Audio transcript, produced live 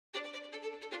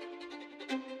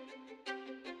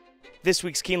This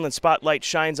week's Keeneland Spotlight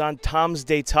shines on Tom's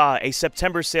Data, a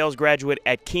September sales graduate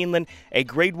at Keeneland, a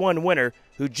Grade 1 winner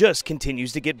who just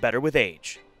continues to get better with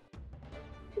age.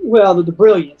 Well, the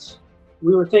brilliance.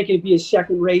 We were thinking it'd be a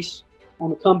second race on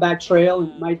the comeback trail,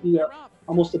 and it might be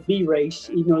almost a B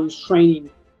race, even though he was training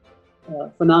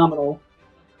phenomenal.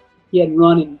 He hadn't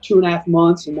run in 2.5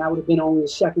 months, and that would have been only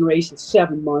his second race in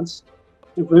 7 months.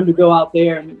 And for him to go out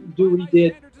there and do what he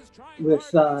did with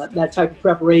that type of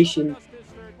preparation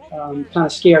kind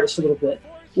of scared us a little bit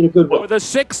in a good way. With a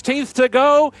 16th to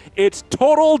go, it's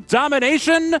total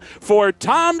domination for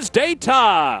Tom's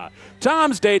Data.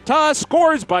 Tom's Data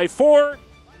scores by 4.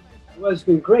 Well, it's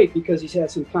been great because he's had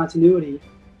some continuity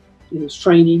in his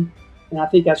training, and I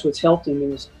think that's what's helped him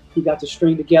is he got to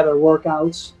string together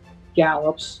workouts,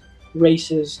 gallops,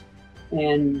 races,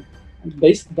 and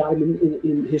basically got him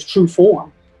in his true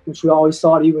form, which we always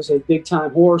thought he was a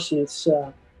big-time horse, and it's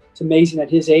amazing at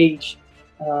his age.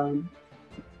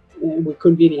 And we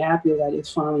couldn't be any happier that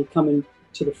it's finally coming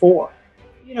to the fore.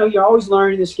 You know, you're always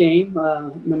learning this game,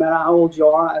 no matter how old you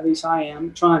are. At least I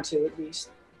am, trying to at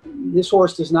least. This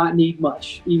horse does not need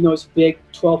much, even though it's a big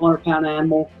 1,200-pound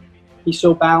animal. He's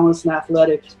so balanced and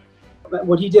athletic. But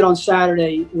what he did on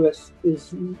Saturday with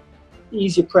his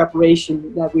easy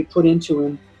preparation that we put into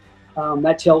him,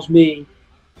 that tells me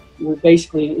we're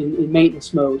basically in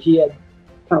maintenance mode. He had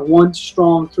kind of one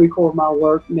strong 3/4 mile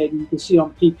work. Maybe you can see it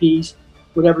on the PPs,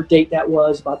 whatever date that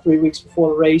was, about 3 weeks before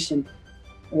the race, and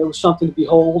it was something to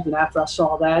behold. And after I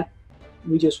saw that,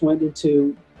 we just went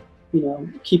into, you know,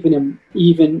 keeping him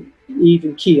even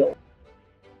keel.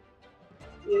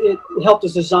 It helped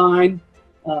us design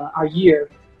our year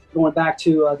going back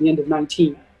to the end of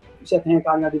 19. Seth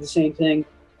Hancock and I did the same thing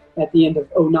at the end of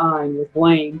 09 with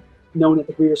Blaine, knowing that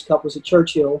the Breeders' Cup was at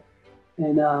Churchill.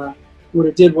 And what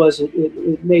it did was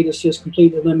it made us just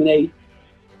completely eliminate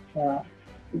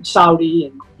Saudi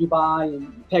and Dubai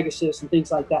and Pegasus and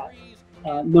things like that,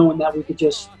 knowing that we could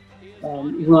just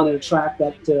run at a track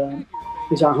that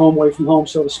is our home away from home,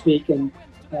 so to speak, and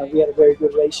we had a very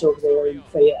good race over there in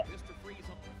Fayette.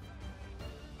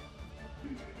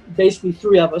 Basically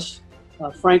 3 of us,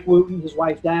 Frank Wooten, his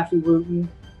wife Daphne Wooten,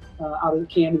 out of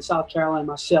Camden, South Carolina,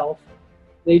 myself.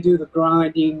 They do the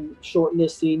grinding, short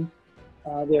listing.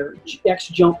 They're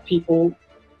ex-jump people,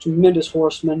 tremendous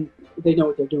horsemen. They know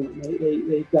what they're doing.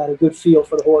 They've got a good feel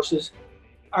for the horses.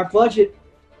 Our budget,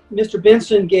 Mr.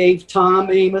 Benson gave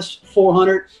Tom Amos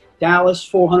 400, Dallas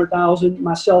 400,000,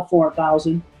 myself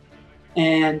 400,000,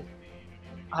 and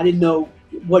I didn't know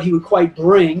what he would quite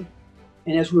bring.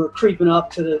 And as we were creeping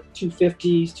up to the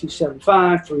 250s,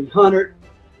 275, 300,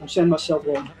 I'm saying to myself,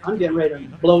 well, I'm getting ready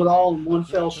to blow it all in one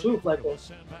fell swoop like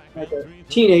a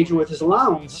teenager with his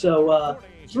allowance. So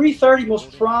 330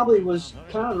 most probably was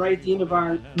kind of right at the end of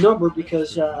our number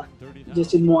because we just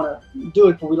didn't want to do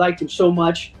it, but we liked him so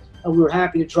much. We were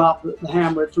happy to drop the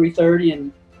hammer at 330,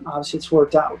 and obviously it's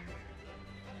worked out.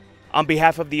 On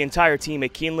behalf of the entire team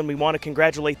at Keeneland, we want to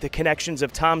congratulate the connections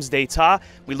of Tom's Data.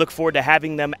 We look forward to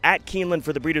having them at Keeneland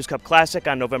for the Breeders' Cup Classic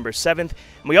on November 7th.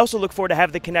 And we also look forward to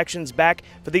have the connections back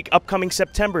for the upcoming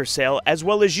September sale, as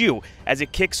well as you, as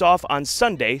it kicks off on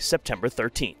Sunday, September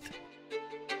 13th.